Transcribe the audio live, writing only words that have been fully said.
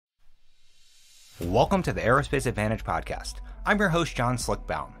Welcome to the Aerospace Advantage podcast. I'm your host, John Slick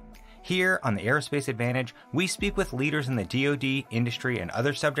Baum. Here on the Aerospace Advantage, we speak with leaders in the DoD, industry, and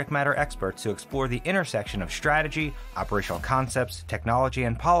other subject matter experts to explore the intersection of strategy, operational concepts, technology,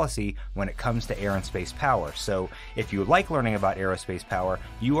 and policy when it comes to air and space power. So if you like learning about aerospace power,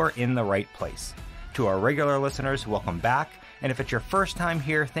 you are in the right place. To our regular listeners, welcome back. And if it's your first time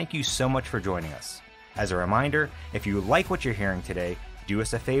here, thank you so much for joining us. As a reminder, if you like what you're hearing today, do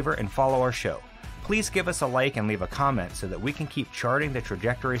us a favor and follow our show. Please give us a like and leave a comment so that we can keep charting the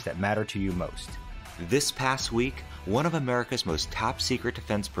trajectories that matter to you most. This past week, one of America's most top-secret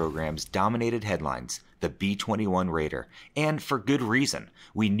defense programs dominated headlines, the B-21 Raider. And for good reason.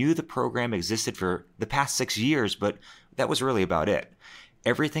 We knew the program existed for the past 6 years, but that was really about it.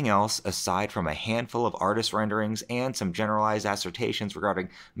 Everything else, aside from a handful of artist renderings and some generalized assertions regarding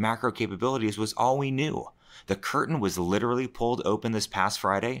macro capabilities, was all we knew. The curtain was literally pulled open this past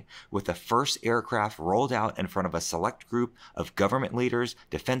Friday, with the first aircraft rolled out in front of a select group of government leaders,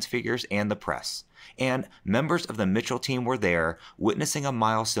 defense figures, and the press. And members of the Mitchell team were there, witnessing a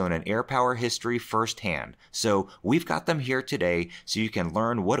milestone in air power history firsthand. So we've got them here today so you can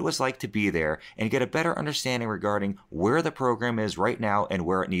learn what it was like to be there and get a better understanding regarding where the program is right now and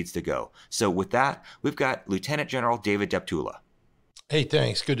where it needs to go. So with that, we've got Lt Gen Dave Deptula. Hey,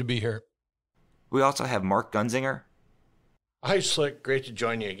 thanks. Good to be here. We also have Mark Gunzinger. Hi, Slick. Great to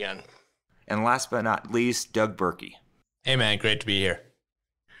join you again. And last but not least, Doug Birkey. Hey, man. Great to be here.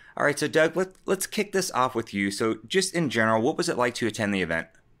 All right, so Doug, let's kick this off with you. So just in general, what was it like to attend the event?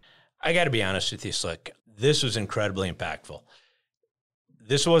 I got to be honest with you, Slick. This was incredibly impactful.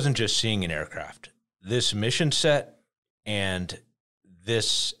 This wasn't just seeing an aircraft. This mission set and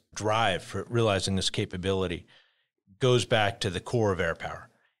this drive for realizing this capability goes back to the core of air power.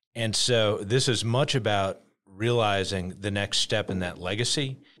 And so this is much about realizing the next step in that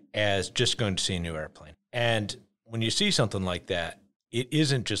legacy as just going to see a new airplane. And when you see something like that, it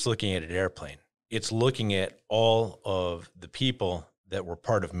isn't just looking at an airplane. It's looking at all of the people that were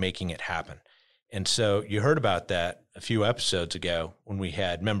part of making it happen. And so you heard about that a few episodes ago when we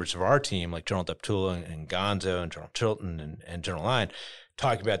had members of our team like General Deptula and Gonzo and General Chilton and General Lyon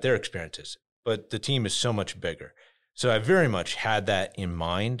talking about their experiences. But the team is so much bigger. So I very much had that in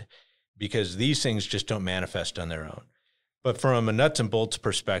mind because these things just don't manifest on their own. But from a nuts and bolts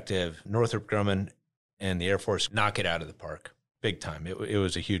perspective, Northrop Grumman and the Air Force knock it out of the park, big time. It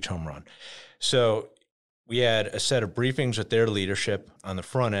was a huge home run. So we had a set of briefings with their leadership on the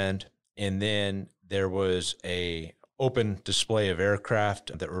front end, and then there was a open display of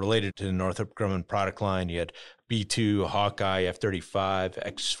aircraft that were related to the Northrop Grumman product line. You had B-2, Hawkeye, F-35,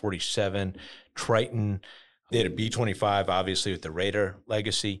 X-47, Triton. They had a B-25, obviously, with the Raider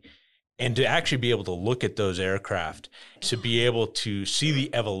legacy. And to actually be able to look at those aircraft, to be able to see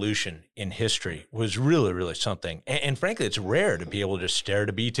the evolution in history was really, really something. And frankly, it's rare to be able to just stare at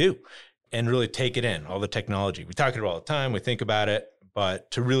a B-2 and really take it in, all the technology. We talk about it all the time, we think about it, but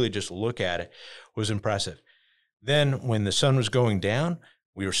to really just look at it was impressive. Then when the sun was going down,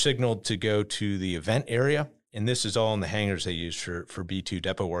 we were signaled to go to the event area. And this is all in the hangars they use for B-2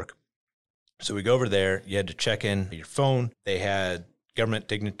 depot work. So we go over there, you had to check in your phone. They had government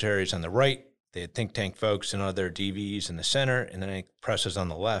dignitaries on the right. They had think tank folks and other DVs in the center, and then presses on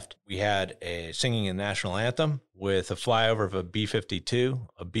the left. We had a singing a national anthem with a flyover of a B-52,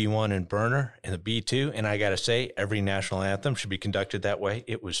 a B-1 and burner, and a B-2. And I got to say, every national anthem should be conducted that way.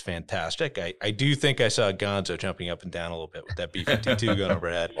 It was fantastic. I do think I saw Gonzo jumping up and down a little bit with that B-52 going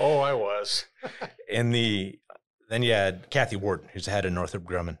overhead. Oh, I was. Then you had Kathy Warden, who's the head of Northrop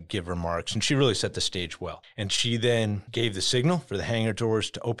Grumman, give remarks, and she really set the stage well. And she then gave the signal for the hangar doors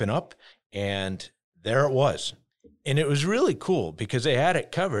to open up, and there it was. And it was really cool because they had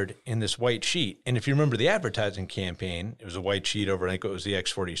it covered in this white sheet. And if you remember the advertising campaign, it was a white sheet over, I think it was the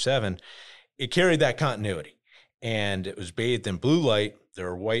X-47. It carried that continuity, and it was bathed in blue light. There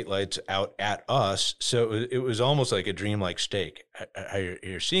were white lights out at us, so it was almost like a dreamlike steak.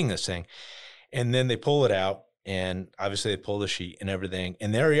 You're seeing this thing, and then they pull it out. And obviously they pull the sheet and everything,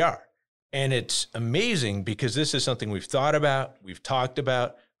 and there we are. And it's amazing because this is something we've thought about, we've talked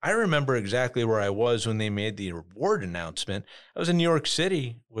about. I remember exactly where I was when they made the award announcement. I was in New York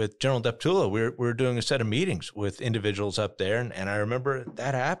City with General Deptula. We were doing a set of meetings with individuals up there, and I remember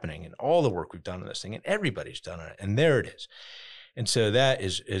that happening and all the work we've done on this thing, and everybody's done it, and there it is. And so that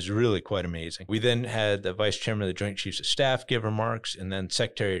is really quite amazing. We then had the Vice Chairman of the Joint Chiefs of Staff give remarks, and then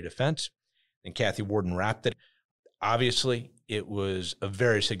Secretary of Defense, and Kathy Warden wrapped it. Obviously, it was a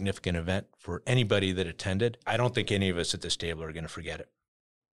very significant event for anybody that attended. I don't think any of us at this table are going to forget it.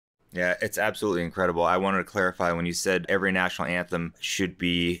 Yeah, it's absolutely incredible. I wanted to clarify when you said every national anthem should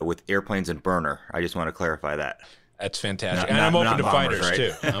be with airplanes and burner. I just want to clarify that. That's fantastic. And I'm open to fighters, right?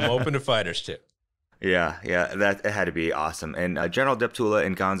 Too. I'm open to fighters, too. Yeah, that it had to be awesome. And General Deptula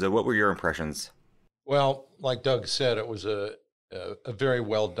and Gonzo, what were your impressions? Well, like Doug said, it was a very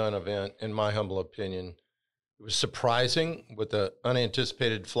well done event, in my humble opinion. It was surprising with the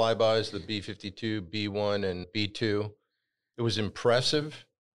unanticipated flybys, the B-52, B-1, and B-2. It was impressive,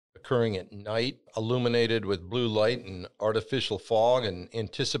 occurring at night, illuminated with blue light and artificial fog and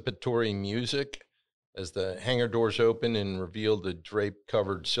anticipatory music as the hangar doors opened and revealed the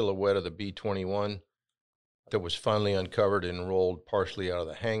drape-covered silhouette of the B-21 that was finally uncovered and rolled partially out of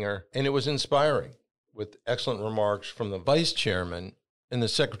the hangar. And it was inspiring, with excellent remarks from the vice chairman and the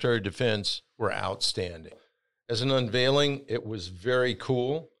Secretary of Defense were outstanding. As an unveiling, it was very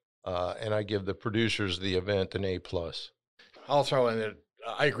cool, and I give the producers of the event an A+. I'll throw in that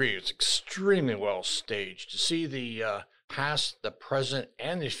I agree. It's extremely well staged. To see the past, the present,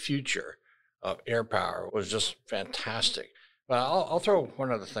 and the future of air power was just fantastic. But I'll throw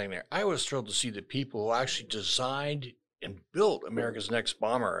one other thing there. I was thrilled to see the people who actually designed and built America's Next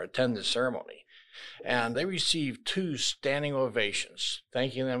Bomber attend the ceremony. And they received 2 standing ovations,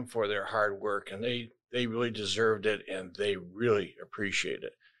 thanking them for their hard work. And they really deserved it, and they really appreciate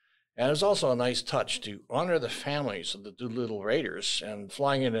it. And it was also a nice touch to honor the families of the Doolittle Raiders, and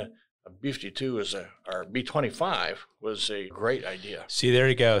flying in a B-52 or B-25 was a great idea. See, there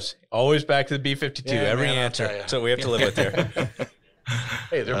he goes. Always back to the B-52. Yeah, Every man, answer. That's what we have to live with there.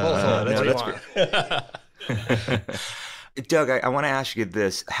 Hey, they're both on. That's what you want. Doug, I want to ask you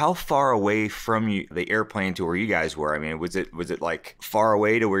this. How far away from the airplane to where you guys were? I mean, was it like far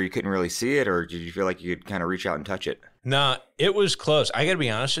away to where you couldn't really see it, or did you feel like you could kind of reach out and touch it? Nah, it was close. I got to be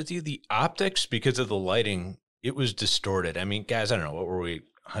honest with you. The optics, because of the lighting, it was distorted. I mean, guys, I don't know, what were we,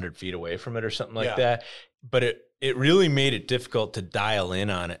 100 feet away from it or something like that? But it really made it difficult to dial in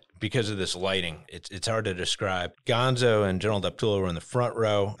on it because of this lighting. It's hard to describe. Gonzo and General Deptula were in the front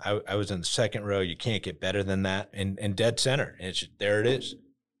row. I was in the second row. You can't get better than that. And dead center. There it is.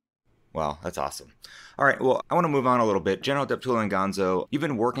 Wow, that's awesome. All right, well, I want to move on a little bit. General Deptula and Gonzo, you've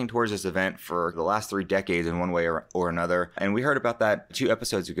been working towards this event for the last 3 decades in one way or another. And we heard about that 2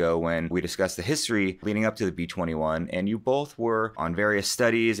 episodes ago when we discussed the history leading up to the B-21. And you both were on various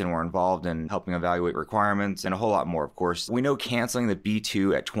studies and were involved in helping evaluate requirements and a whole lot more, of course. We know canceling the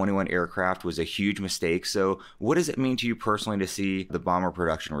B-2 at 21 aircraft was a huge mistake. So what does it mean to you personally to see the bomber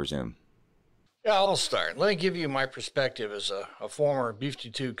production resume? Yeah, I'll start. Let me give you my perspective as a former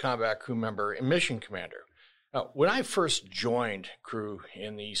B-52 combat crew member and mission commander. Now, when I first joined crew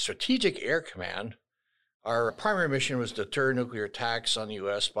in the Strategic Air Command, our primary mission was to deter nuclear attacks on the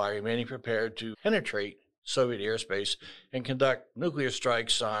U.S. by remaining prepared to penetrate Soviet airspace and conduct nuclear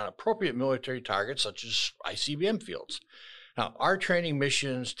strikes on appropriate military targets such as ICBM fields. Now, our training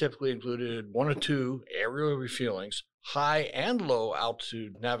missions typically included 1 or 2 aerial refuelings, high and low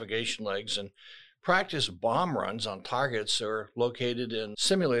altitude navigation legs, and practice bomb runs on targets that are located in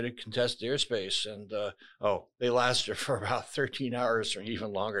simulated contested airspace. And they lasted for about 13 hours or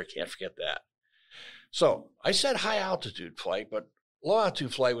even longer. Can't forget that. So I said high altitude flight, but low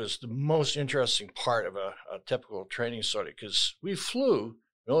altitude flight was the most interesting part of a typical training study, because we flew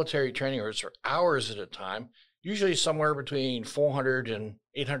military training routes for hours at a time, usually somewhere between 400 and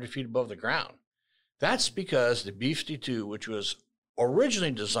 800 feet above the ground. That's because the B-52, which was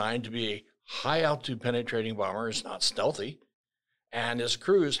originally designed to be a high-altitude penetrating bomber, is not stealthy, and its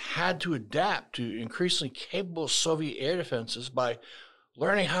crews had to adapt to increasingly capable Soviet air defenses by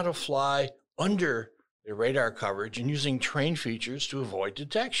learning how to fly under the radar coverage and using terrain features to avoid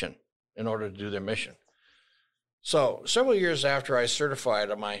detection in order to do their mission. So, several years after I certified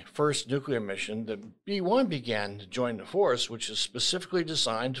on my first nuclear mission, the B-1 began to join the force, which is specifically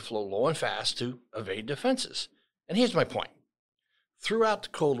designed to flow low and fast to evade defenses. And here's my point. Throughout the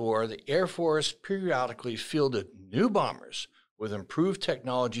Cold War, the Air Force periodically fielded new bombers with improved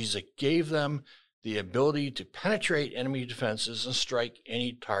technologies that gave them the ability to penetrate enemy defenses and strike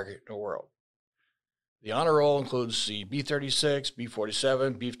any target in the world. The honor roll includes the B-36,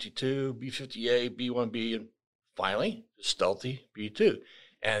 B-47, B-52, B-50A, B-1B, and finally, the stealthy B-2.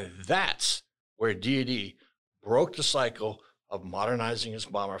 And that's where DoD broke the cycle of modernizing its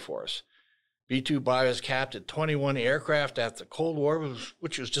bomber force. B-2 buy was capped at 21 aircraft after the Cold War,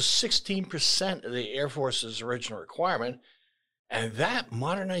 which was just 16% of the Air Force's original requirement. And that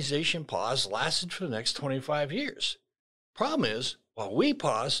modernization pause lasted for the next 25 years. Problem is, while we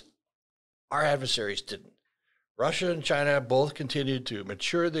paused, our adversaries didn't. Russia and China both continued to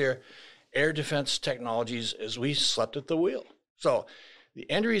mature their air defense technologies as we slept at the wheel. So The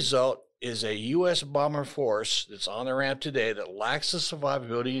end result is a U.S. bomber force that's on the ramp today that lacks the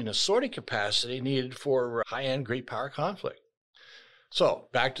survivability and the sorting capacity needed for high-end great power conflict. So,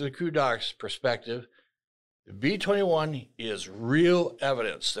 back to the crew doc's perspective, the B-21 is real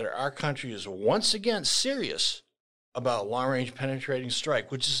evidence that our country is once again serious about long-range penetrating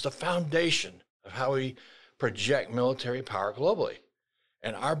strike, which is the foundation of how we project military power globally.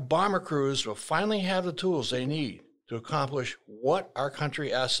 And our bomber crews will finally have the tools they need to accomplish what our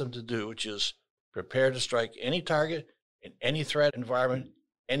country asks them to do, which is prepare to strike any target in any threat environment,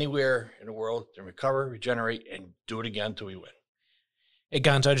 anywhere in the world, then recover, regenerate, and do it again until we win. Hey,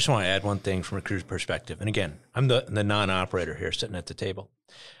 Gonz, I just want to add one thing from a crew's perspective. And again, I'm the non-operator here sitting at the table.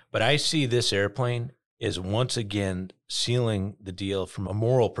 But I see this airplane is once again sealing the deal from a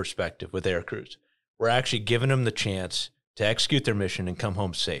moral perspective with air crews. We're actually giving them the chance to execute their mission and come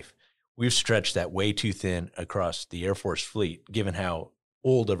home safe. We've stretched that way too thin across the Air Force fleet, given how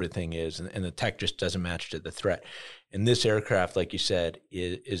old everything is, and the tech just doesn't match to the threat. And this aircraft, like you said,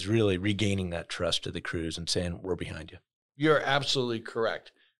 is really regaining that trust to the crews and saying, we're behind you. You're absolutely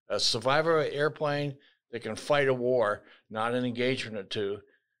correct. A survivor airplane that can fight a war, not an engagement or two,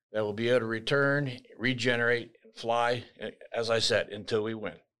 that will be able to return, regenerate, and fly, as I said, until we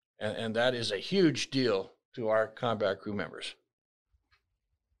win. And that is a huge deal to our combat crew members.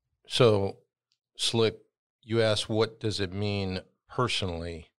 So, Slick, you asked what does it mean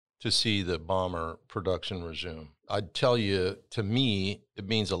personally to see the bomber production resume? I'd tell you, to me, it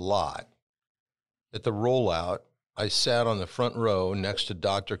means a lot. At the rollout, I sat on the front row next to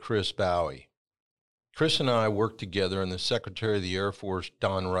Dr. Chris Bowie. Chris and I worked together in the Secretary of the Air Force,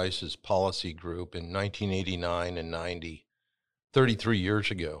 Don Rice's policy group in 1989 and 90, 33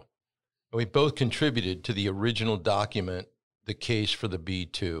 years ago. And we both contributed to the original document, The Case for the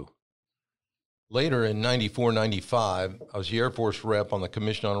B-2. Later in 94, 95, I was the Air Force rep on the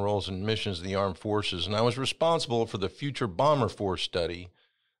Commission on Roles and Missions of the Armed Forces, and I was responsible for the Future Bomber Force study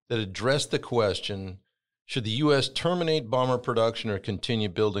that addressed the question, should the U.S. terminate bomber production or continue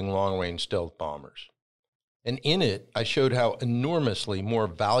building long-range stealth bombers? And in it, I showed how enormously more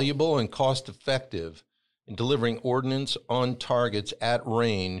valuable and cost-effective in delivering ordnance on targets at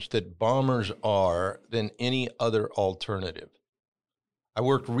range that bombers are than any other alternative. I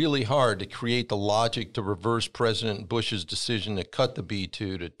worked really hard to create the logic to reverse President Bush's decision to cut the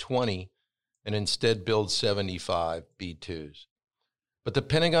B-2 to 20 and instead build 75 B-2s. But the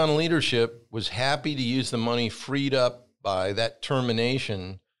Pentagon leadership was happy to use the money freed up by that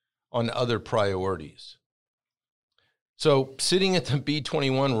termination on other priorities. So sitting at the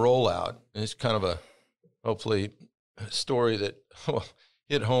B-21 rollout, and it's kind of a, hopefully, a story that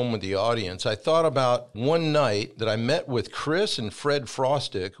hit home with the audience, I thought about one night that I met with Chris and Fred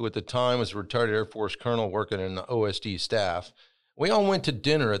Frostick, who at the time was a retired Air Force colonel working in the OSD staff. We all went to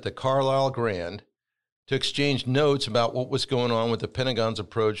dinner at the Carlisle Grand to exchange notes about what was going on with the Pentagon's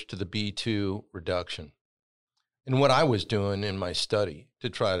approach to the B-2 reduction and what I was doing in my study to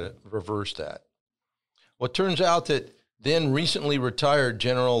try to reverse that. Well, it turns out that then recently retired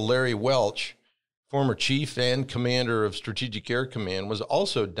General Larry Welch, former chief and commander of Strategic Air Command, was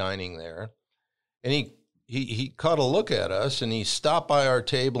also dining there. And he caught a look at us, and he stopped by our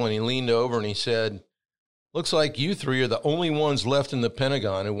table, and he leaned over and he said, looks like you three are the only ones left in the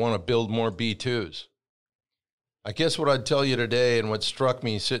Pentagon who want to build more B-2s. I guess what I'd tell you today, and what struck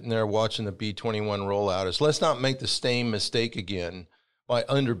me sitting there watching the B-21 rollout, is let's not make the same mistake again by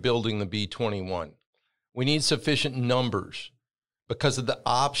underbuilding the B-21. We need sufficient numbers because of the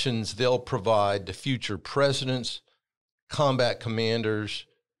options they'll provide to future presidents, combat commanders,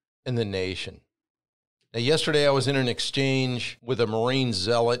 and the nation. Now, yesterday I was in an exchange with a Marine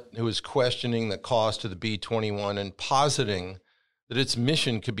zealot who was questioning the cost of the B-21 and positing that its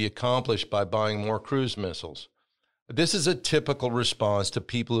mission could be accomplished by buying more cruise missiles. This is a typical response to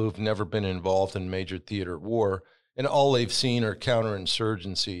people who have never been involved in major theater war, and all they've seen are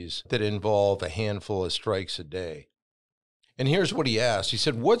counterinsurgencies that involve a handful of strikes a day. And here's what he asked. He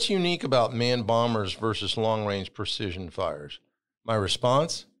said, what's unique about manned bombers versus long-range precision fires? My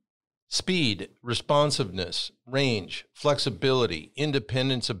response? Speed, responsiveness, range, flexibility,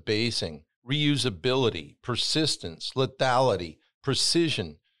 independence of basing, reusability, persistence, lethality,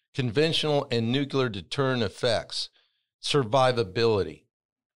 precision, conventional and nuclear deterrent effects, survivability.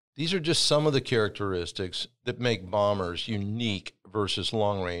 These are just some of the characteristics that make bombers unique versus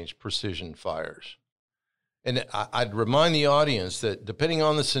long-range precision fires. And I'd remind the audience that depending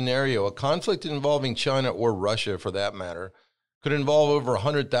on the scenario, a conflict involving China or Russia, for that matter, could involve over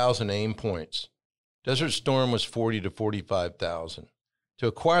 100,000 aim points. Desert Storm was 40 to 45,000. To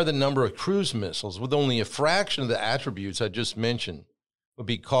acquire the number of cruise missiles with only a fraction of the attributes I just mentioned would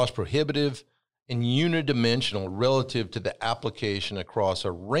be cost prohibitive and unidimensional relative to the application across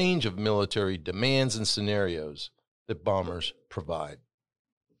a range of military demands and scenarios that bombers provide.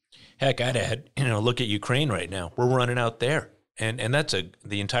 Heck, I'd add, look at Ukraine right now. We're running out there, and that's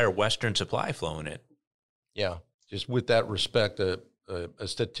the entire Western supply flowing in. Yeah, just with that respect, a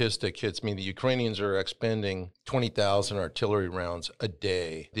statistic hits me. The Ukrainians are expending 20,000 artillery rounds a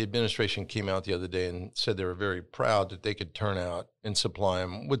day. The administration came out the other day and said they were very proud that they could turn out and supply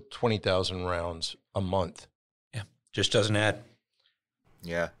them with 20,000 rounds a month. Yeah, just doesn't add.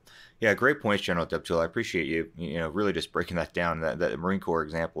 Yeah. Yeah, great points, General Deptula. I appreciate you, really just breaking that down. That Marine Corps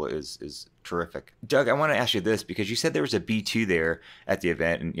example is terrific. Doug, I want to ask you this because you said there was a B-2 there at the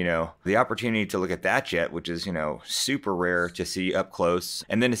event, and the opportunity to look at that jet, which is super rare to see up close,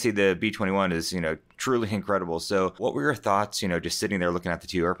 and then to see the B-21 is truly incredible. So, what were your thoughts? Just sitting there looking at the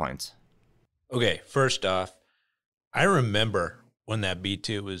two airplanes. Okay, first off, I remember when that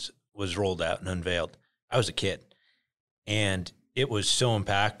B-2 was rolled out and unveiled. I was a kid, and it was so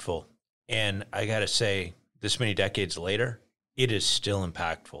impactful. And I got to say, this many decades later, it is still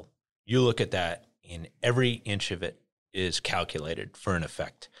impactful. You look at that, and every inch of it is calculated for an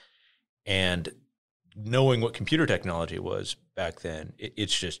effect. And knowing what computer technology was back then,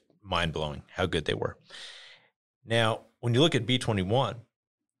 it's just mind-blowing how good they were. Now, when you look at B-21,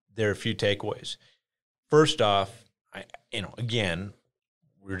 there are a few takeaways. First off, again,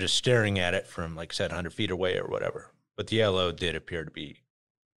 we're just staring at it from, like I said, 100 feet away or whatever. But the LO did appear to be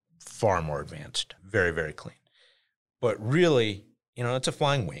far more advanced, very, very clean. But really, it's a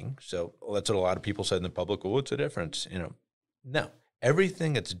flying wing. So that's what a lot of people said in the public. Well, what's the difference? No,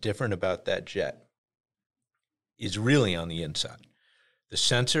 everything that's different about that jet is really on the inside. The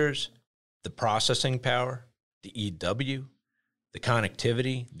sensors, the processing power, the EW, the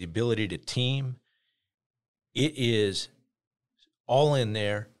connectivity, the ability to team. It is all in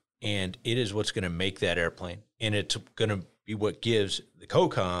there, and it is what's going to make that airplane. And it's going to be what gives the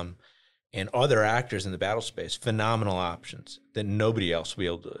COCOM and other actors in the battle space phenomenal options that nobody else will be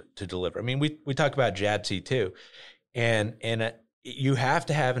able to deliver. I mean, we talk about JADC2, and you have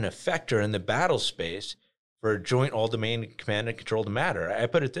to have an effector in the battle space for joint all-domain command and control to matter. I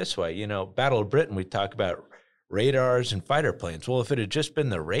put it this way, Battle of Britain, we talk about radars and fighter planes. Well, if it had just been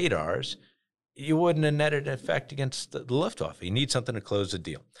the radars, you wouldn't have netted an effect against the Luftwaffe. You need something to close the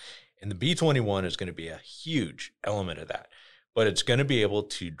deal. And the B-21 is going to be a huge element of that. But it's going to be able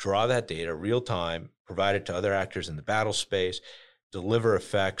to draw that data real time, provide it to other actors in the battle space, deliver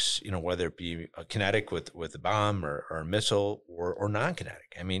effects, whether it be a kinetic with a bomb or a missile or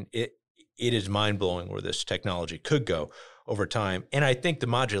non-kinetic. I mean, it is mind-blowing where this technology could go over time. And I think the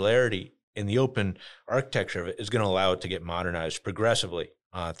modularity in the open architecture of it is going to allow it to get modernized progressively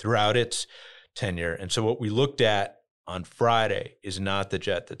throughout its tenure. And so what we looked at on Friday is not the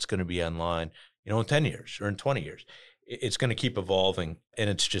jet that's going to be online, in 10 years or in 20 years. It's going to keep evolving, and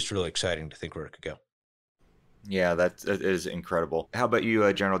it's just really exciting to think where it could go. Yeah, that is incredible. How about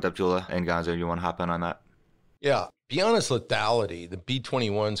you, General Deptula and Gonzo? You want to hop in on that? Yeah. Beyond its lethality, the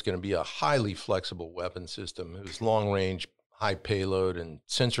B-21 is going to be a highly flexible weapon system whose long-range, high payload, and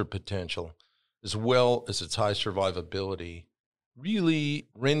sensor potential, as well as its high survivability, really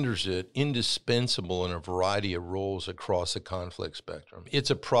renders it indispensable in a variety of roles across the conflict spectrum. It's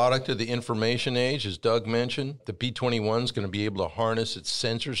a product of the information age, as Doug mentioned. The B-21 is going to be able to harness its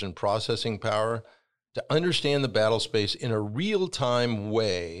sensors and processing power to understand the battle space in a real-time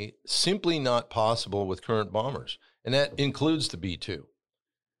way, simply not possible with current bombers. And that includes the B-2.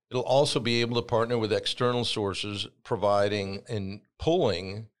 It'll also be able to partner with external sources, providing and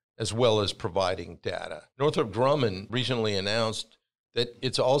pulling as well as providing data. Northrop Grumman recently announced that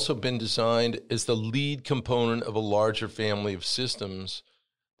it's also been designed as the lead component of a larger family of systems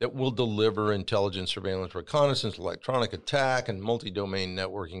that will deliver intelligence, surveillance, reconnaissance, electronic attack, and multi-domain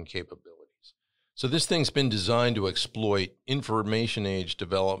networking capabilities. So this thing's been designed to exploit information age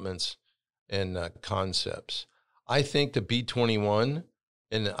developments and concepts. I think the B-21,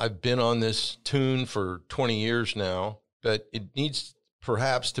 and I've been on this tune for 20 years now, but it needs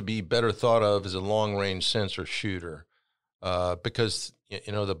perhaps to be better thought of as a long-range sensor shooter, because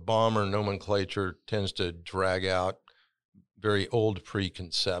the bomber nomenclature tends to drag out very old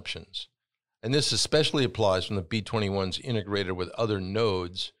preconceptions. And this especially applies when the B-21's integrated with other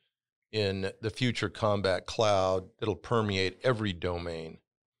nodes in the future combat cloud that'll permeate every domain.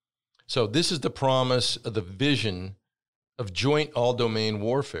 So this is the promise of the vision of joint all-domain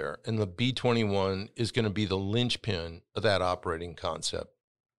warfare, and the B-21 is going to be the linchpin of that operating concept.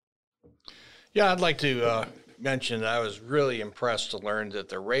 Yeah, I'd like to mention that I was really impressed to learn that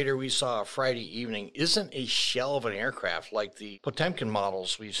the Raider we saw Friday evening isn't a shell of an aircraft like the Potemkin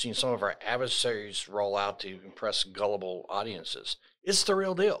models we've seen some of our adversaries roll out to impress gullible audiences. It's the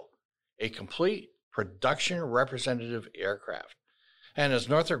real deal, a complete production representative aircraft. And as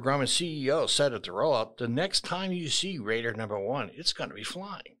Northrop Grumman CEO said at the rollout, the next time you see Raider number 1, it's going to be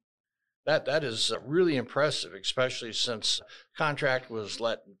flying. That is really impressive, especially since the contract was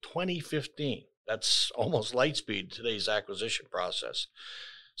let in 2015. That's almost light speed today's acquisition process.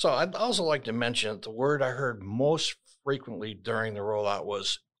 So I'd also like to mention that the word I heard most frequently during the rollout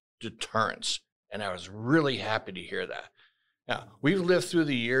was deterrence, and I was really happy to hear that. Now, we've lived through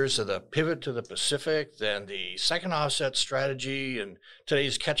the years of the pivot to the Pacific, then the second offset strategy, and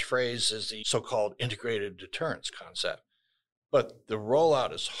today's catchphrase is the so-called integrated deterrence concept. But the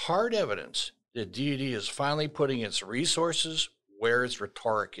rollout is hard evidence that DoD is finally putting its resources where its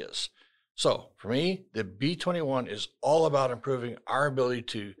rhetoric is. So, for me, the B-21 is all about improving our ability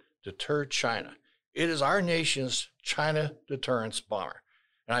to deter China. It is our nation's China deterrence bomber.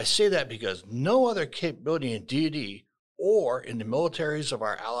 And I say that because no other capability in DoD or in the militaries of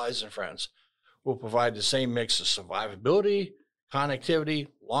our allies and friends will provide the same mix of survivability, connectivity,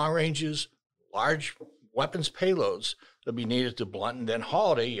 long ranges, large weapons payloads that be needed to blunt and then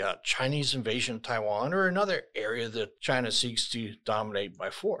halt a Chinese invasion of Taiwan or another area that China seeks to dominate by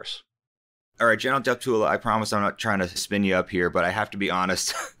force. All right, General Deptula, I promise I'm not trying to spin you up here, but I have to be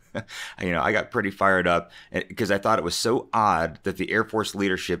honest. I got pretty fired up because I thought it was so odd that the Air Force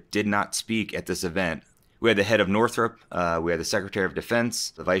leadership did not speak at this event. We had the head of Northrop, we had the Secretary of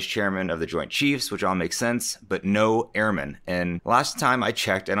Defense, the Vice Chairman of the Joint Chiefs, which all makes sense, but no airmen. And last time I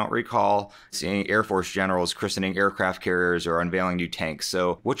checked, I don't recall seeing Air Force generals christening aircraft carriers or unveiling new tanks.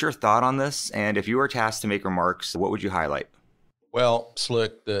 So what's your thought on this? And if you were tasked to make remarks, what would you highlight? Well,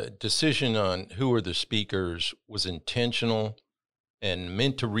 Slick, the decision on who were the speakers was intentional and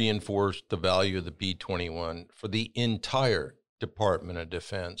meant to reinforce the value of the B-21 for the entire Department of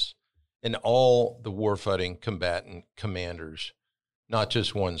Defense and all the warfighting combatant commanders, not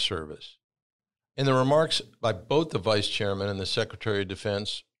just one service. And the remarks by both the Vice Chairman and the Secretary of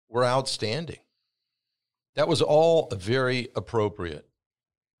Defense were outstanding. That was all very appropriate.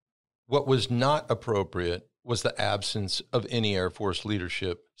 What was not appropriate was the absence of any Air Force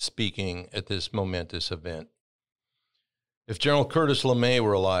leadership speaking at this momentous event. If General Curtis LeMay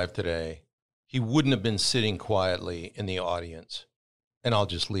were alive today, he wouldn't have been sitting quietly in the audience. And I'll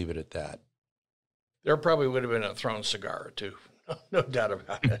just leave it at that. There probably would have been a thrown cigar or two. No doubt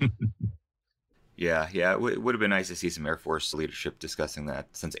about it. Yeah, it would have been nice to see some Air Force leadership discussing that,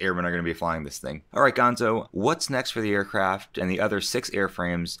 since airmen are going to be flying this thing. All right, Gonzo, what's next for the aircraft and the other 6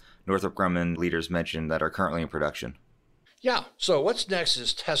 airframes Northrop Grumman leaders mentioned that are currently in production? Yeah, so what's next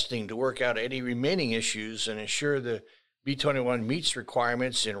is testing to work out any remaining issues and ensure the B-21 meets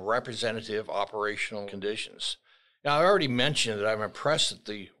requirements in representative operational conditions. Now, I already mentioned that I'm impressed that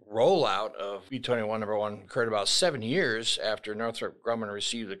the rollout of B-21 number 1 occurred about 7 years after Northrop Grumman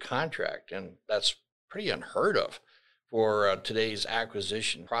received the contract, and that's pretty unheard of for today's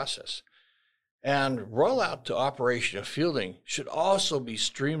acquisition process. And rollout to operational fielding should also be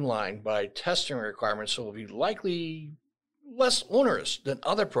streamlined by testing requirements that will be likely less onerous than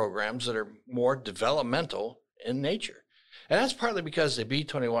other programs that are more developmental in nature. And that's partly because the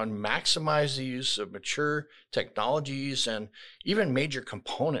B-21 maximized the use of mature technologies and even major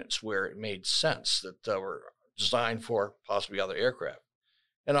components where it made sense that were designed for possibly other aircraft.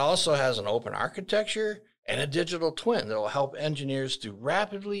 And it also has an open architecture and a digital twin that will help engineers to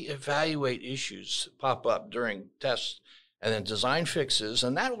rapidly evaluate issues that pop up during tests and then design fixes,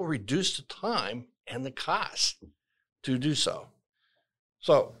 and that will reduce the time and the cost to do so.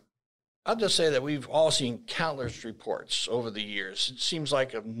 So I'll just say that we've all seen countless reports over the years. It seems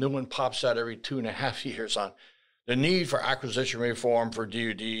like a new one pops out every 2.5 years on the need for acquisition reform for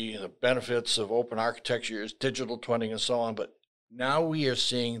DoD, the benefits of open architectures, digital twinning, and so on. But now we are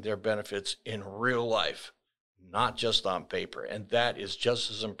seeing their benefits in real life, not just on paper. And that is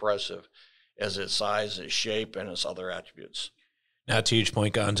just as impressive as its size, its shape, and its other attributes. That's a huge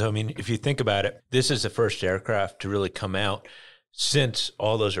point, Gonzo. I mean, if you think about it, this is the first aircraft to really come out since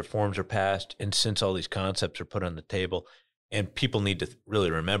all those reforms are passed and since all these concepts are put on the table. And people need to really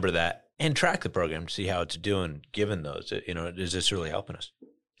remember that and track the program to see how it's doing, given those. Is this really helping us?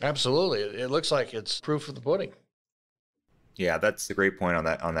 Absolutely. It looks like it's proof of the pudding. Yeah, that's a great point on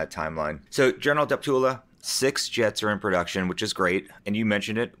that timeline. So, General Deptula, 6 jets are in production, which is great. And you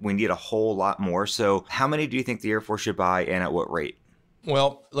mentioned it, we need a whole lot more. So how many do you think the Air Force should buy and at what rate?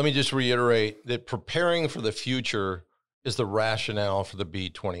 Well, let me just reiterate that preparing for the future is the rationale for the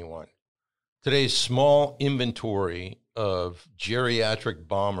B-21. Today's small inventory of geriatric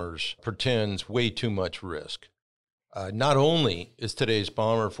bombers portends way too much risk. Not only is today's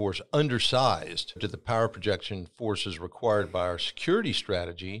bomber force undersized to the power projection forces required by our security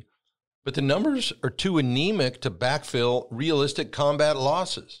strategy, but the numbers are too anemic to backfill realistic combat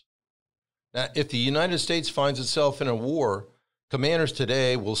losses. Now, if the United States finds itself in a war, commanders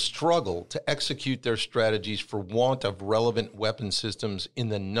today will struggle to execute their strategies for want of relevant weapon systems in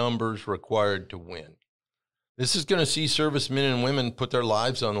the numbers required to win. This is going to see servicemen and women put their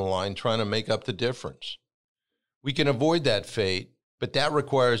lives on the line trying to make up the difference. We can avoid that fate, but that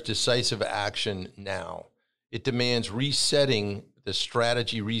requires decisive action now. It demands resetting the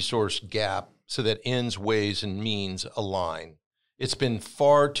strategy resource gap so that ends, ways, and means align. It's been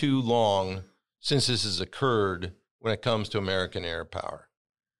far too long since this has occurred when it comes to American air power.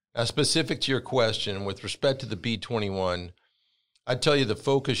 Now, specific to your question, with respect to the B-21, I'd tell you the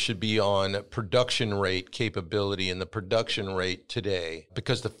focus should be on production rate capability and the production rate today,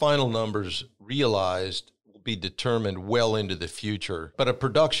 because the final numbers realized will be determined well into the future. But a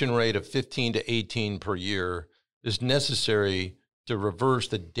production rate of 15 to 18 per year is necessary to reverse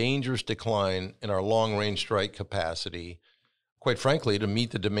the dangerous decline in our long-range strike capacity, quite frankly, to meet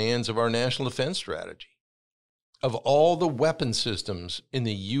the demands of our national defense strategy. Of all the weapon systems in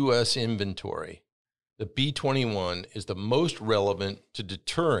the U.S. inventory, the B-21 is the most relevant to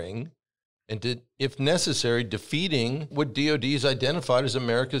deterring and, to, if necessary, defeating what DoD has identified as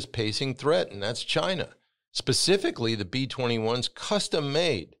America's pacing threat, and that's China. Specifically, the B-21's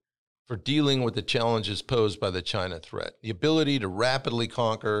custom-made for dealing with the challenges posed by the China threat, the ability to rapidly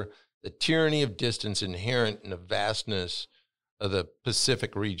conquer the tyranny of distance inherent in the vastness of the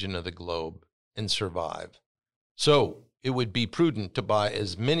Pacific region of the globe and survive. So it would be prudent to buy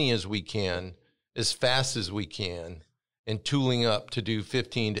as many as we can, as fast as we can, and tooling up to do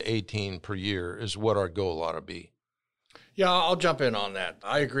 15 to 18 per year is what our goal ought to be. Yeah, I'll jump in on that.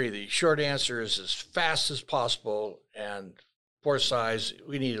 I agree. The short answer is as fast as possible, and force size,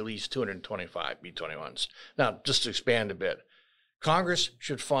 we need at least 225 B-21s. Now, just to expand a bit, Congress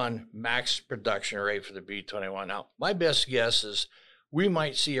should fund max production rate for the B-21. Now, my best guess is we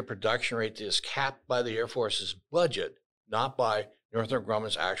might see a production rate that is capped by the Air Force's budget, not by Northrop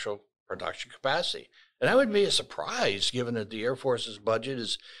Grumman's actual production capacity. And that would be a surprise, given that the Air Force's budget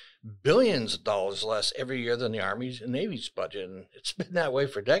is billions of dollars less every year than the Army's and Navy's budget, and it's been that way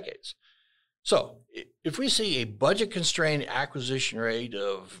for decades. So if we see a budget-constrained acquisition rate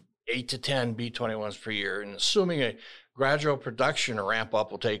of 8 to 10 B-21s per year, and assuming a gradual production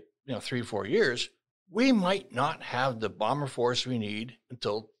ramp-up will take 3-4 years, we might not have the bomber force we need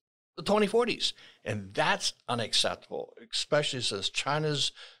until the 2040s. And that's unacceptable, especially since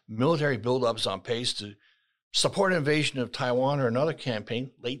China's military buildup is on pace to support an invasion of Taiwan or another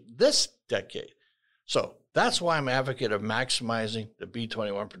campaign late this decade. So that's why I'm an advocate of maximizing the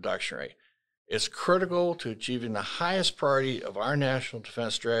B-21 production rate. It's critical to achieving the highest priority of our national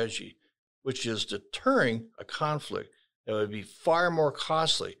defense strategy, which is deterring a conflict that would be far more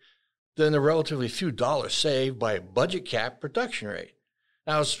costly than the relatively few dollars saved by a budget cap production rate.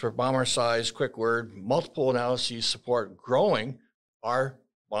 Now, as for bomber size, quick word, multiple analyses support growing our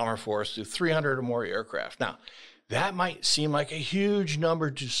bomber force to 300 or more aircraft. Now, that might seem like a huge number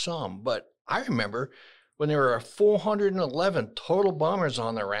to some, but I remember when there were 411 total bombers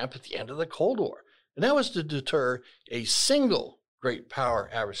on the ramp at the end of the Cold War. And that was to deter a single great power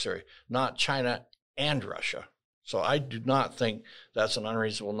adversary, not China and Russia. So I do not think that's an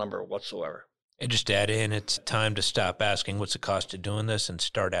unreasonable number whatsoever. And just add in, it's time to stop asking what's the cost of doing this and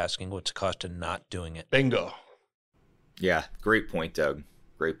start asking what's the cost of not doing it. Bingo. Yeah, great point, Doug.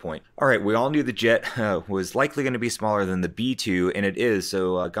 Great point. All right, we all knew the jet was likely going to be smaller than the B-2, and it is.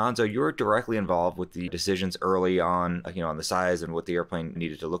 So, Gonzo, you were directly involved with the decisions early on, on the size and what the airplane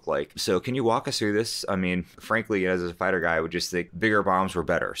needed to look like. So can you walk us through this? I mean, frankly, as a fighter guy, I would just think bigger bombs were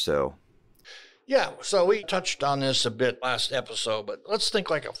better, so... Yeah, so we touched on this a bit last episode, but let's think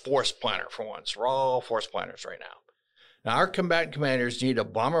like a force planner for once. We're all force planners right now. Now, our combatant commanders need a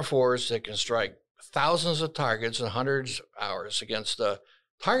bomber force that can strike thousands of targets in hundreds of hours against the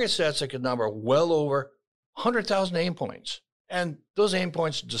target sets that could number well over 100,000 aim points. And those aim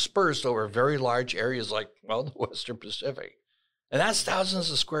points dispersed over very large areas like, well, the Western Pacific. And that's thousands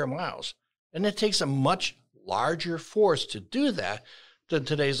of square miles. And it takes a much larger force to do that than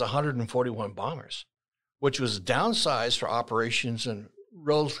today's 141 bombers, which was downsized for operations in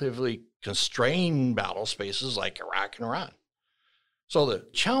relatively constrained battle spaces like Iraq and Iran. So the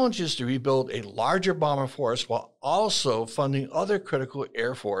challenge is to rebuild a larger bomber force while also funding other critical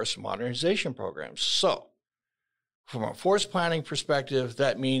Air Force modernization programs. So from a force planning perspective,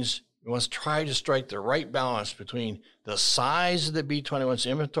 that means We must try to strike the right balance between the size of the B-21's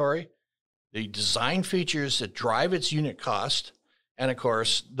inventory, the design features that drive its unit cost, and of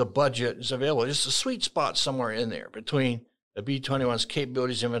course, the budget is available. Just a sweet spot somewhere in there between the B-21's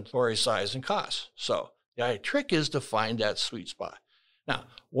capabilities, inventory size, and cost. So the trick is to find that sweet spot. Now,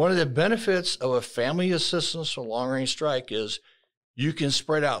 one of the benefits of a family of systems for long-range strike is you can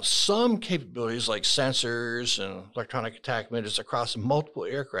spread out some capabilities like sensors and electronic attack emitters across multiple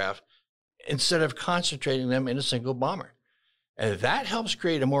aircraft instead of concentrating them in a single bomber. And that helps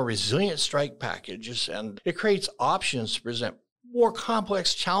create a more resilient strike package, and it creates options to present more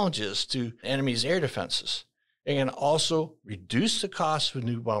complex challenges to enemy's air defenses. It can also reduce the cost of a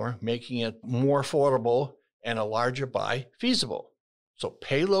new bomber, making it more affordable and a larger buy feasible. So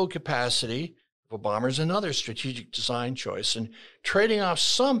payload capacity of a bomber is another strategic design choice, and trading off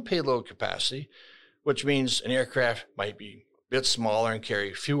some payload capacity, which means an aircraft might be a bit smaller and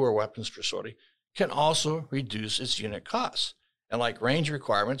carry fewer weapons per sortie, can also reduce its unit costs. And like range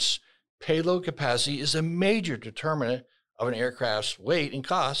requirements, payload capacity is a major determinant of an aircraft's weight and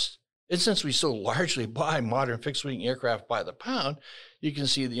cost. And since we so largely buy modern fixed-wing aircraft by the pound, you can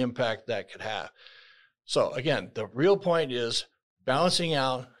see the impact that could have. So again, the real point is balancing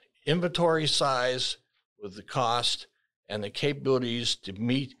out inventory size with the cost and the capabilities to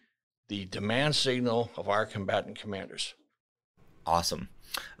meet the demand signal of our combatant commanders. Awesome.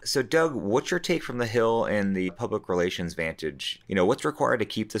 So, Doug, what's your take from the Hill and the public relations Vantage? What's required to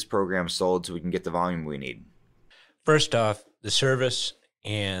keep this program sold so we can get the volume we need? First off, the service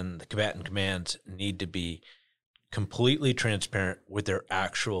and the combatant commands need to be completely transparent with their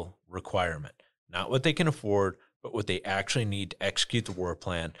actual requirement, not what they can afford, but what they actually need to execute the war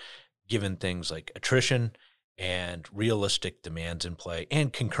plan, given things like attrition and realistic demands in play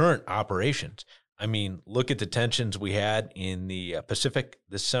and concurrent operations. I mean, look at the tensions we had in the Pacific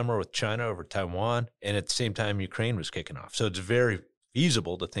this summer with China over Taiwan, and at the same time, Ukraine was kicking off. So it's very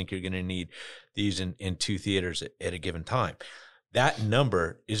feasible to think you're going to need these in two theaters at a given time. That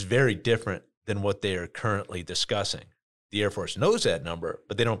number is very different than what they are currently discussing. The Air Force knows that number,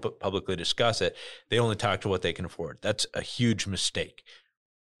 but they don't publicly discuss it. They only talk to what they can afford. That's a huge mistake.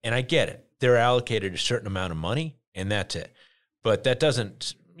 And I get it. They're allocated a certain amount of money, and that's it. But that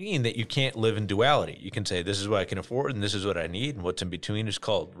doesn't mean that you can't live in duality. You can say, this is what I can afford, and this is what I need, and what's in between is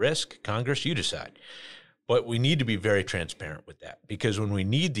called risk. Congress, you decide. But we need to be very transparent with that, because when we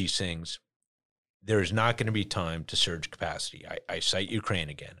need these things, there's not going to be time to surge capacity. I cite Ukraine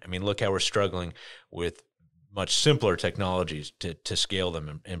again. I mean, look how we're struggling with much simpler technologies to scale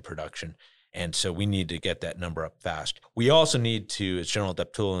them in production. And so we need to get that number up fast. We also need to, as General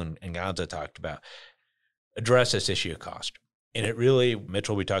Deptula and Gonza talked about, address this issue of cost. And it really,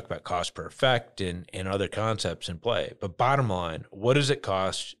 Mitchell, we talked about cost per effect and other concepts in play. But bottom line, what does it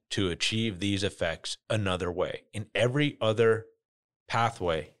cost to achieve these effects another way? And every other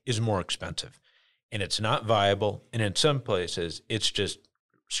pathway is more expensive. And it's not viable. And in some places, it's just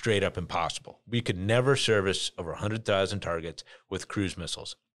straight up impossible. We could never service over 100,000 targets with cruise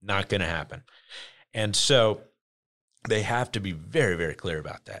missiles. Not going to happen. And so they have to be very, very clear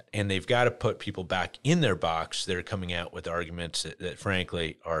about that. And they've got to put people back in their box that are coming out with arguments that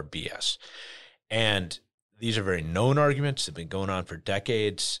frankly, are BS. And these are very known arguments. They've been going on for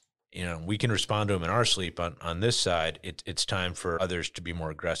decades. We can respond to them in our sleep. On this side, it's time for others to be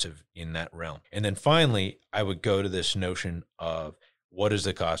more aggressive in that realm. And then finally, I would go to this notion of what is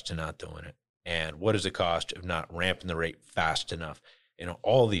the cost of not doing it? And what is the cost of not ramping the rate fast enough?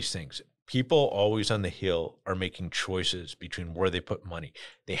 All these things. People always on the Hill are making choices between where they put money.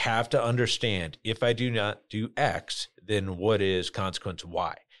 They have to understand, if I do not do X, then what is consequence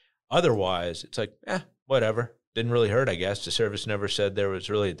Y? Otherwise, it's like, whatever. Didn't really hurt, I guess. The service never said there was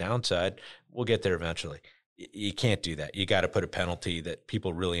really a downside. We'll get there eventually. You can't do that. You got to put a penalty that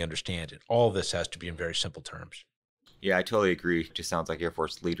people really understand. And all of this has to be in very simple terms. Yeah, I totally agree. It just sounds like Air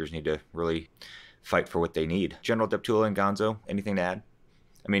Force leaders need to really fight for what they need. General Deptula and Gonzo, anything to add?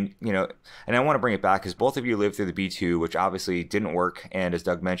 I mean, and I want to bring it back because both of you lived through the B-2, which obviously didn't work. And as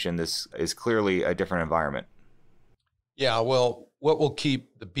Doug mentioned, this is clearly a different environment. Yeah, well, what will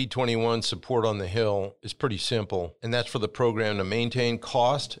keep the B-21 support on the Hill is pretty simple, and that's for the program to maintain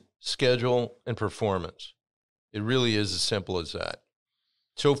cost, schedule, and performance. It really is as simple as that.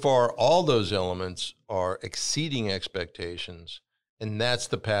 So far, all those elements are exceeding expectations, and that's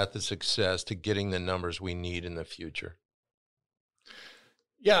the path to success to getting the numbers we need in the future.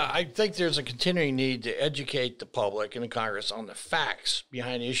 Yeah, I think there's a continuing need to educate the public and the Congress on the facts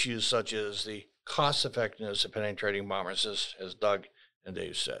behind issues such as the cost effectiveness of penetrating bombers, as Doug and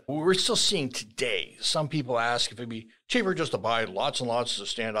Dave said. We're still seeing today, some people ask if it'd be cheaper just to buy lots and lots of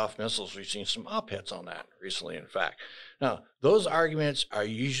standoff missiles. We've seen some op-eds on that recently, in fact. Now, those arguments are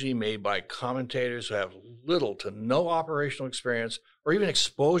usually made by commentators who have little to no operational experience or even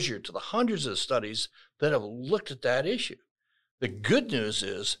exposure to the hundreds of studies that have looked at that issue. The good news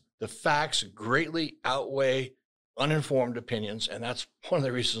is the facts greatly outweigh uninformed opinions, and that's one of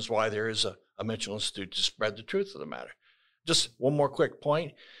the reasons why there is a Mitchell Institute to spread the truth of the matter. Just one more quick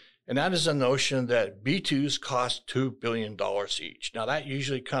point, and that is the notion that B-2s cost $2 billion each. Now, that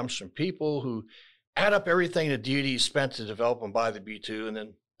usually comes from people who add up everything the DoD spent to develop and buy the B-2 and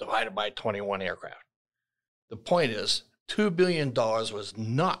then divide it by 21 aircraft. The point is, $2 billion was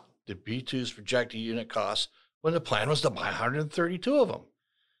not the B-2's projected unit cost when the plan was to buy 132 of them.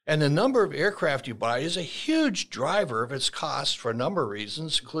 And the number of aircraft you buy is a huge driver of its cost for a number of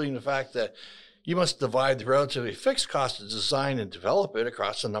reasons, including the fact that you must divide the relatively fixed cost to design and develop it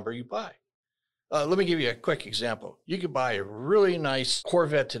across the number you buy. Let me give you a quick example. You could buy a really nice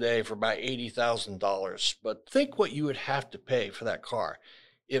Corvette today for about $80,000, but think what you would have to pay for that car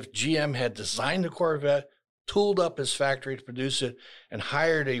if GM had designed the Corvette, tooled up his factory to produce it, and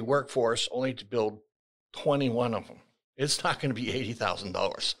hired a workforce only to build 21 of them. It's not going to be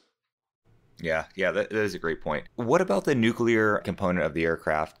 $80,000. Yeah, that is a great point. What about the nuclear component of the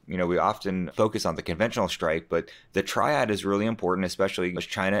aircraft? You know, we often focus on the conventional strike, but the triad is really important, especially as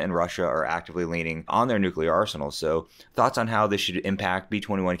China and Russia are actively leaning on their nuclear arsenals. So thoughts on how this should impact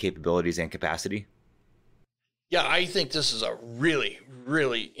B-21 capabilities and capacity? Yeah, I think this is a really,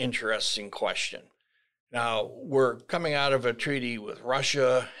 really interesting question. Now, we're coming out of a treaty with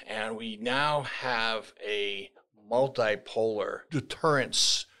Russia, and we now have a multipolar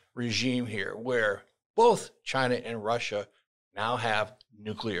deterrence regime here where both China and Russia now have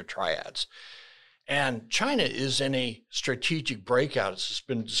nuclear triads. And China is in a strategic breakout, as has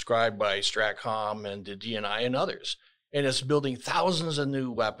been described by Stratcom and the DNI and others. And it's building thousands of new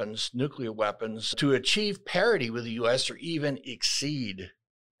weapons, nuclear weapons, to achieve parity with the U.S. or even exceed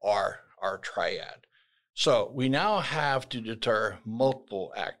our triad. So we now have to deter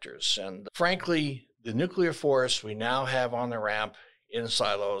multiple actors. And frankly, the nuclear force we now have on the ramp in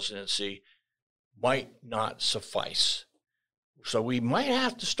silos and at sea might not suffice. So we might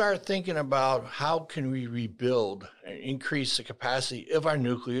have to start thinking about how can we rebuild and increase the capacity of our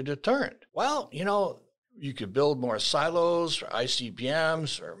nuclear deterrent. Well, you know, you could build more silos or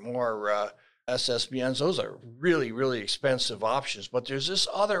ICBMs or more SSBNs. Those are really, really expensive options. But there's this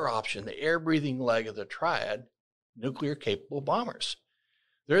other option, the air-breathing leg of the triad, nuclear-capable bombers.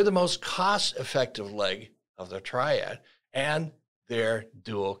 They're the most cost-effective leg of the triad, and they're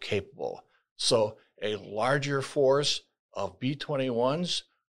dual capable. So a larger force of B-21s,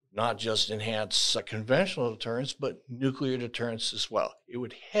 not just enhance conventional deterrence, but nuclear deterrence as well. It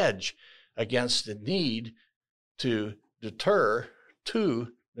would hedge against the need to deter two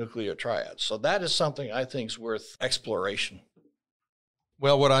nuclear triads. So that is something I think is worth exploration.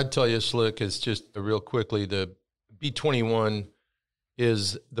 Well, what I'd tell you, Slick, is just real quickly, the B-21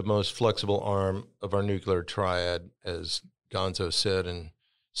 is the most flexible arm of our nuclear triad, as Gonzo said in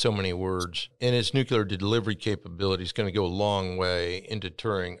so many words. And its nuclear delivery capability is going to go a long way in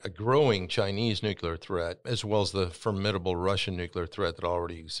deterring a growing Chinese nuclear threat, as well as the formidable Russian nuclear threat that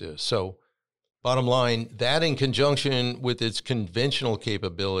already exists. So bottom line, that in conjunction with its conventional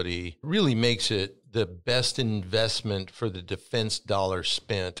capability really makes it the best investment for the defense dollar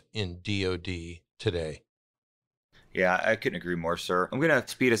spent in DoD today. Yeah, I couldn't agree more, sir. I'm going to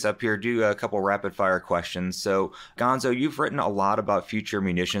speed us up here, do a couple rapid fire questions. So, Gonzo, you've written a lot about future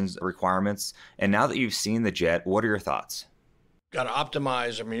munitions requirements, and now that you've seen the jet, what are your thoughts? Got to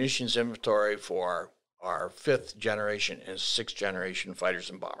optimize our munitions inventory for our 5th generation and 6th generation fighters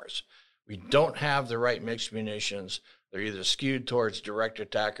and bombers. We don't have the right mixed munitions. They're either skewed towards direct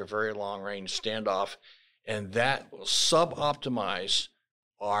attack or very long range standoff, and that will sub-optimize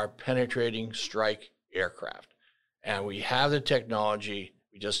our penetrating strike aircraft. And we have the technology.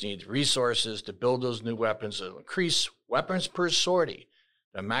 We just need the resources to build those new weapons that will increase weapons per sortie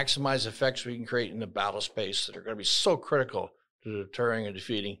to maximize effects we can create in the battle space that are going to be so critical to deterring and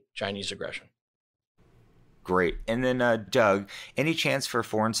defeating Chinese aggression. Great. And then, Doug, any chance for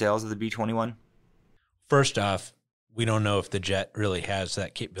foreign sales of the B-21? First off, we don't know if the jet really has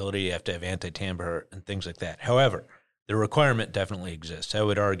that capability. You have to have anti-tamper and things like that. However, the requirement definitely exists. I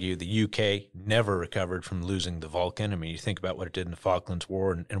would argue the UK never recovered from losing the Vulcan. I mean, you think about what it did in the Falklands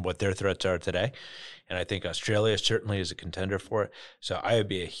War and what their threats are today. And I think Australia certainly is a contender for it. So I would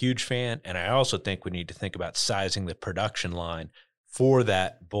be a huge fan. And I also think we need to think about sizing the production line for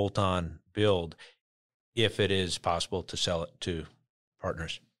that bolt-on build if it is possible to sell it to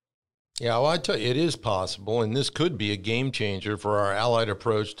partners. Yeah, well, I tell you, it is possible, and this could be a game changer for our allied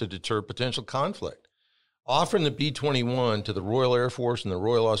approach to deter potential conflict. Offering the B-21 to the Royal Air Force and the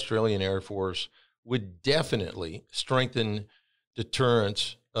Royal Australian Air Force would definitely strengthen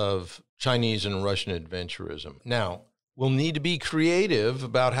deterrence of Chinese and Russian adventurism. Now, we'll need to be creative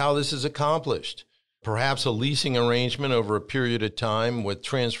about how this is accomplished. Perhaps a leasing arrangement over a period of time with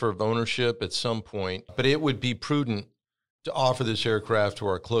transfer of ownership at some point, but it would be prudent to offer this aircraft to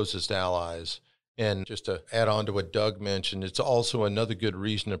our closest allies. And just to add on to what Doug mentioned, it's also another good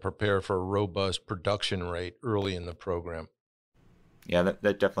reason to prepare for a robust production rate early in the program. Yeah, that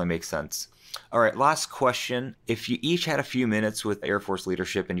definitely makes sense. All right, last question. If you each had a few minutes with Air Force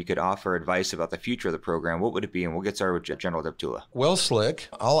leadership and you could offer advice about the future of the program, what would it be? And we'll get started with General Deptula. Well, Slick,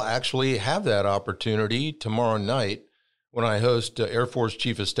 I'll actually have that opportunity tomorrow night when I host Air Force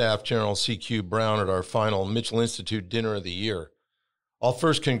Chief of Staff General C.Q. Brown at our final Mitchell Institute Dinner of the Year. I'll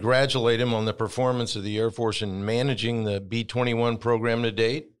first congratulate him on the performance of the Air Force in managing the B-21 program to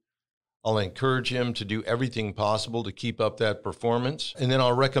date. I'll encourage him to do everything possible to keep up that performance. And then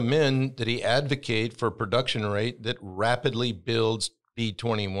I'll recommend that he advocate for a production rate that rapidly builds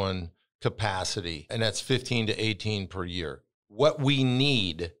B-21 capacity, and that's 15 to 18 per year. What we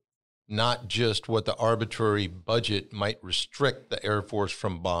need, not just what the arbitrary budget might restrict the Air Force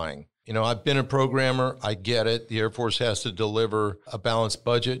from buying. You know, I've been a programmer. I get it. The Air Force has to deliver a balanced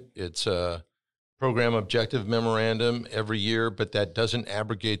budget. It's a program objective memorandum every year, but that doesn't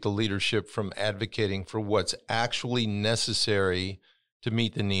abrogate the leadership from advocating for what's actually necessary to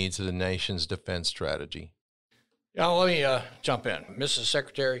meet the needs of the nation's defense strategy. Yeah, let me jump in. Mrs.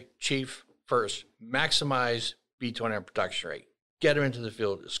 Secretary, Chief, first, maximize B-21 production rate. Get them into the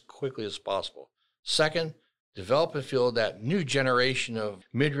field as quickly as possible. Second, develop and field that new generation of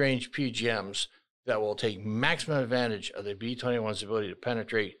mid-range PGMs that will take maximum advantage of the B-21's ability to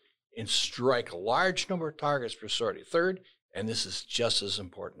penetrate and strike a large number of targets per sortie. Third, and this is just as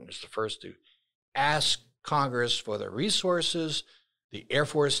important as the first two, ask Congress for the resources the Air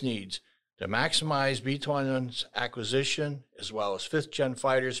Force needs to maximize B-21's acquisition, as well as fifth-gen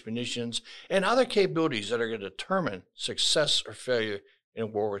fighters, munitions, and other capabilities that are going to determine success or failure in a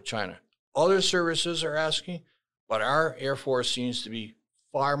war with China. Other services are asking, but our Air Force seems to be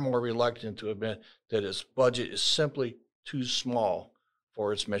far more reluctant to admit that its budget is simply too small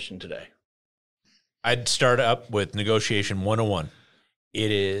for its mission today. I'd start up with negotiation 101.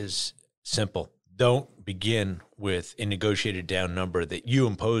 It is simple. Don't begin with a negotiated down number that you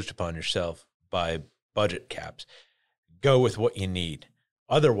imposed upon yourself by budget caps. Go with what you need.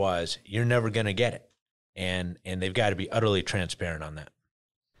 Otherwise, you're never going to get it. And they've got to be utterly transparent on that.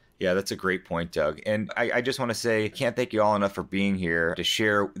 Yeah, that's a great point, Doug. And I just want to say, can't thank you all enough for being here to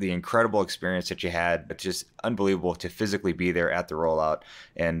share the incredible experience that you had. It's just unbelievable to physically be there at the rollout.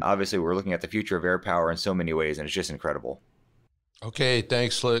 And obviously, we're looking at the future of air power in so many ways, and it's just incredible. Okay,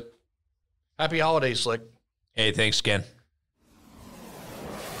 thanks, Slick. Happy holidays, Slick. Hey, thanks again.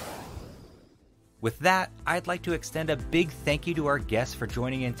 With that, I'd like to extend a big thank you to our guests for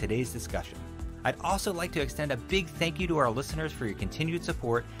joining in today's discussion. I'd also like to extend a big thank you to our listeners for your continued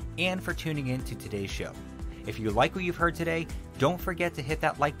support and for tuning in to today's show. If you like what you've heard today, don't forget to hit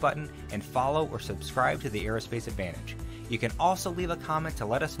that like button and follow or subscribe to the Aerospace Advantage. You can also leave a comment to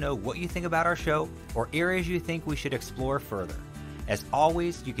let us know what you think about our show or areas you think we should explore further. As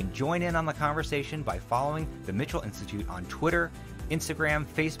always, you can join in on the conversation by following the Mitchell Institute on Twitter, Instagram,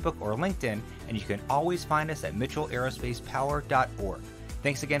 Facebook, or LinkedIn, and you can always find us at mitchellaerospacepower.org.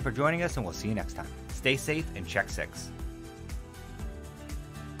 Thanks again for joining us, and we'll see you next time. Stay safe and check 6.